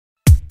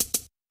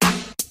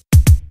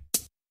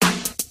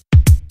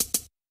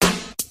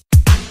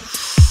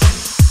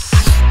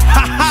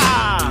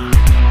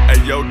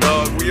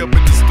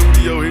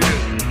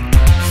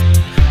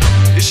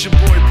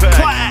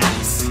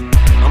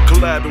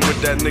collabing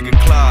with that nigga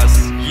Claas.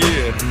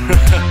 Yeah.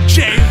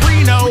 Jay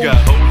Reno. We got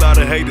a whole lot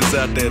of haters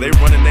out there. They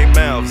running their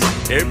mouths.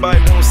 Everybody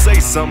wanna say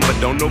something, but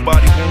don't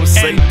nobody wanna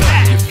say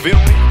nothing. You feel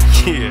me?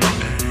 Yeah.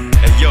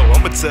 Hey yo,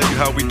 I'ma tell you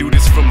how we do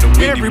this from the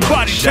windy.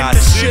 Everybody check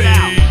this shit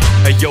out.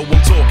 Hey yo,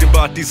 I'm talking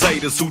about these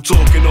haters who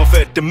talking off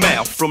at the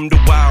mouth. From the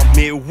wild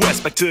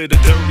Midwest back to the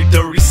dirty,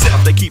 dirty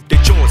South. They keep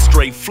their jaws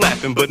straight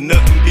flapping, but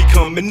nothing be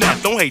coming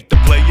out. Don't hate the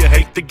player,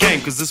 hate the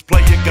game, cause this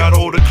player got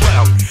all the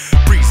clout.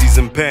 Breezies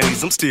and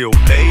panties, I'm still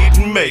paid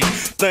and made.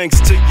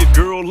 Thanks to your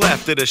girl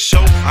after the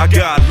show, I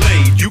got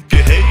laid. You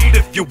can hate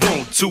if you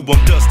want to,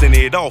 I'm dusting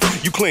it off.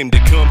 You claim to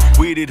come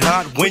with it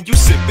hot when you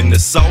sipping the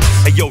sauce.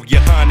 Hey yo,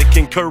 your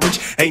Heineken courage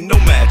ain't no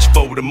match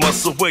for the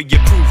muscle where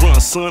your crew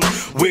runs, son.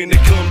 When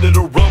it come to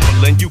the rumble,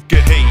 and you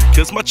can hate,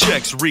 cause my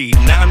checks read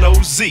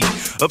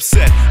 9OZ.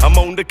 Upset, I'm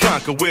on the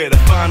conquer where the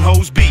fine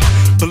hoes be.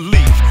 Believe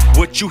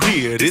what you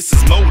hear, this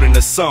is more than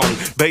a song.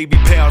 Baby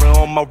powder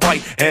on my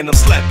right, and I'm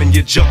slapping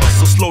your jaw.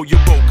 So slow your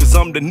roll, cause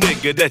I'm the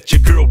nigga that your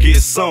girl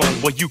gets on.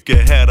 Well, you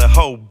can have a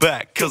hoe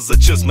back, cause I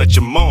just met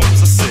your moms.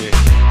 I said,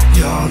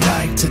 y'all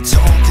like to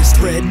talk and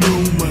spread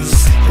rumors,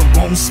 but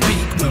won't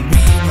speak when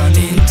we run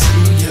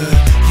into ya.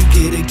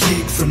 You get a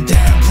kick from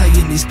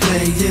downplaying these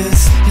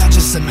players. Y'all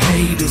just some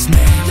haters,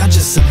 man, y'all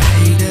just some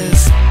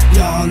haters.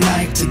 Y'all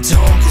like to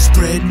talk and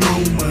spread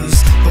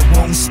rumors, but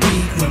won't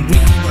speak when we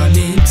run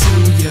into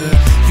ya.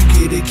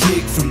 You get a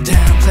kick from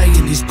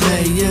downplaying these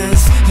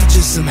players. Y'all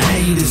just some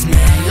haters,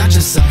 man, y'all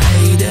just some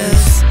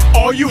haters.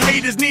 All you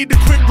haters need to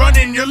quit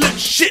running your lip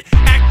shit,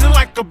 acting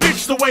like a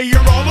bitch the way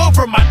you're all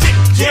over my dick.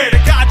 Swear to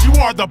God you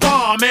are the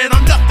bomb, and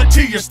I'm nothing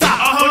to your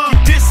style. But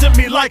you dissing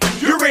me like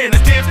you're in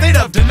a damn state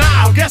of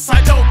denial. Guess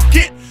I don't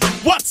get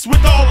what's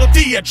with all of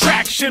the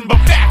attraction, but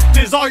fact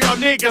is all y'all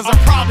niggas are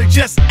probably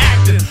just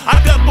acting.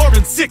 I've done more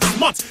than 6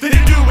 months than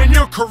you do in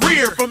your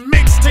career. From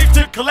mixtape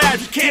to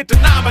collab, you can't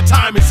deny my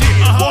time is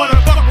here. Wanna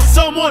fuck with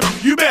someone,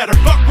 you better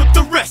fuck with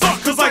the rest.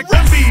 Cause like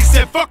Remedy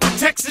said, fuck with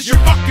Texas, you're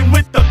fucking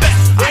with the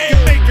best. I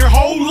can make your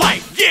whole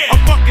life a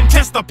fucking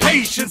test of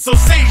patience, so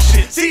say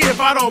shit. See if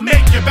I don't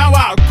make you bow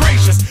out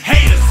gracious.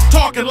 Haters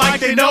talking like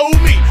they know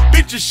me,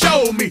 bitches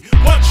show me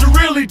what you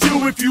really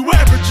do if you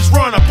ever just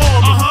run up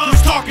on me.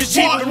 Cause talk is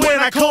cheap, and when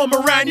I come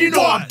around, you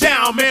know I'm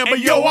down, man. But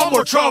yo, I'm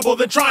more trouble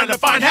than trying to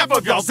find half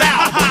of y'all's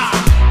out.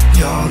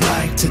 Y'all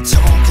like to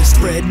talk and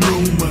spread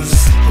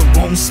rumors, but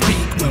won't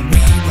speak when we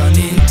run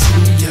into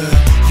ya.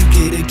 You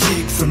get a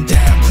kick from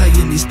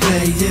downplaying these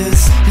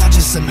players. Y'all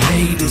just some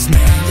haters,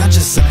 man, y'all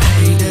just some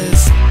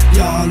haters.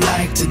 Y'all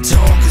like to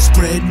talk and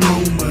spread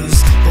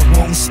rumors, but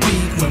won't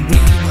speak when we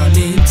run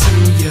into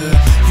ya.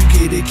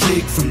 You get a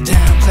kick from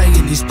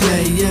downplaying these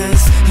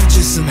players. You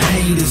just some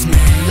haters,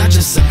 man, y'all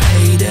just some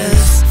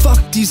haters. Fuck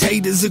these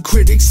haters, the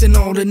critics and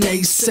all the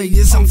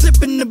naysayers. I'm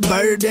flipping the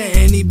bird to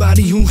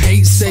anybody who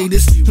hates say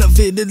this. Love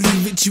it or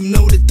leave it, you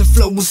know that the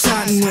flow is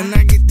hot. And when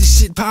I get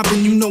this shit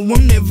poppin', you know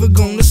I'm never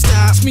gonna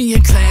stop. It's me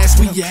and Claas,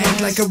 we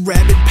act like a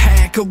rabid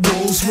pack of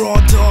wolves. Raw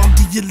dog,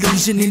 the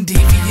illusion and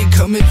deviant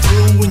coming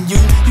through. And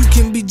you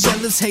can be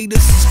jealous,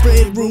 haters, and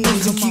spread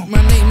rumors, and keep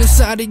my name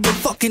inside of your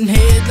fucking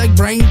head like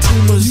brain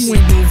tumors. You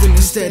ain't moving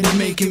instead of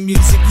making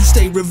music, you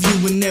stay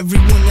reviewing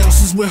everyone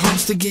else's with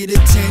hopes to get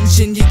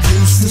attention. You're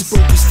useless,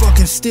 broke as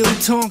fucking still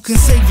talking,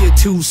 save your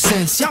 2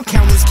 cents. Y'all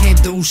cowards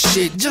can't do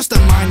shit, just a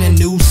minor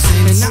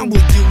nuisance. And I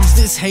will use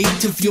this hate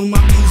to fuel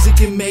my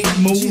music and make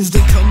moves,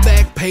 then come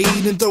back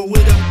paid and throw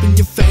it up in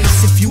your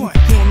face. If you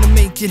wanna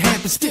make it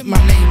happen, spit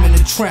my name in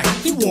the track.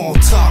 You all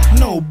talk,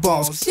 no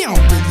balls, you don't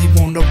really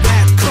wanna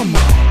rap, come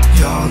on.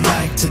 Y'all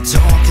like to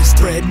talk and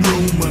spread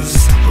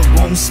rumors, but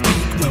won't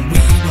speak when we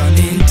run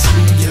into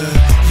ya.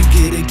 You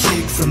get a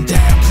kick from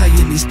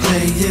downplaying these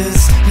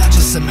players. Y'all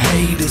just some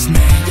haters,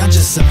 man, y'all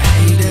just some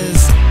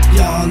haters.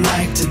 Y'all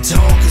like to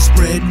talk and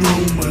spread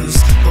rumors,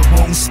 but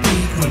won't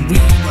speak when we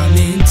run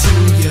into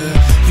ya.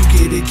 You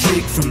get a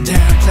kick from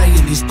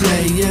downplaying these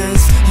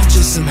players. You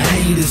just some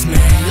haters,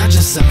 man, y'all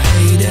just some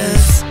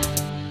haters.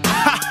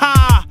 Ha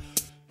ha!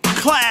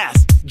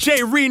 Claas,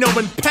 Jay Reno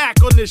and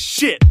Pack on this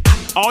shit.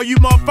 All you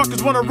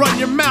motherfuckers wanna run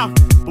your mouth,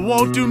 but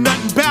won't do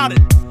nothing about it.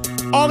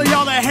 All of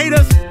y'all that hate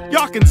us,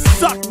 y'all can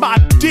suck my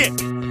dick.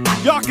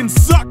 Y'all can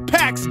suck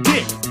Pack's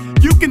dick.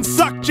 You can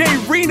suck Jay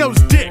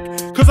Reno's dick,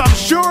 cause I'm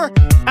sure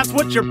that's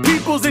what your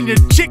peoples and your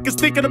chick is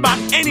thinking about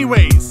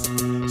anyways.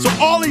 So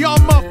all of y'all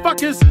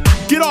motherfuckers,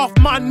 get off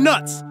my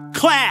nuts.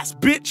 Claas,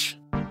 bitch.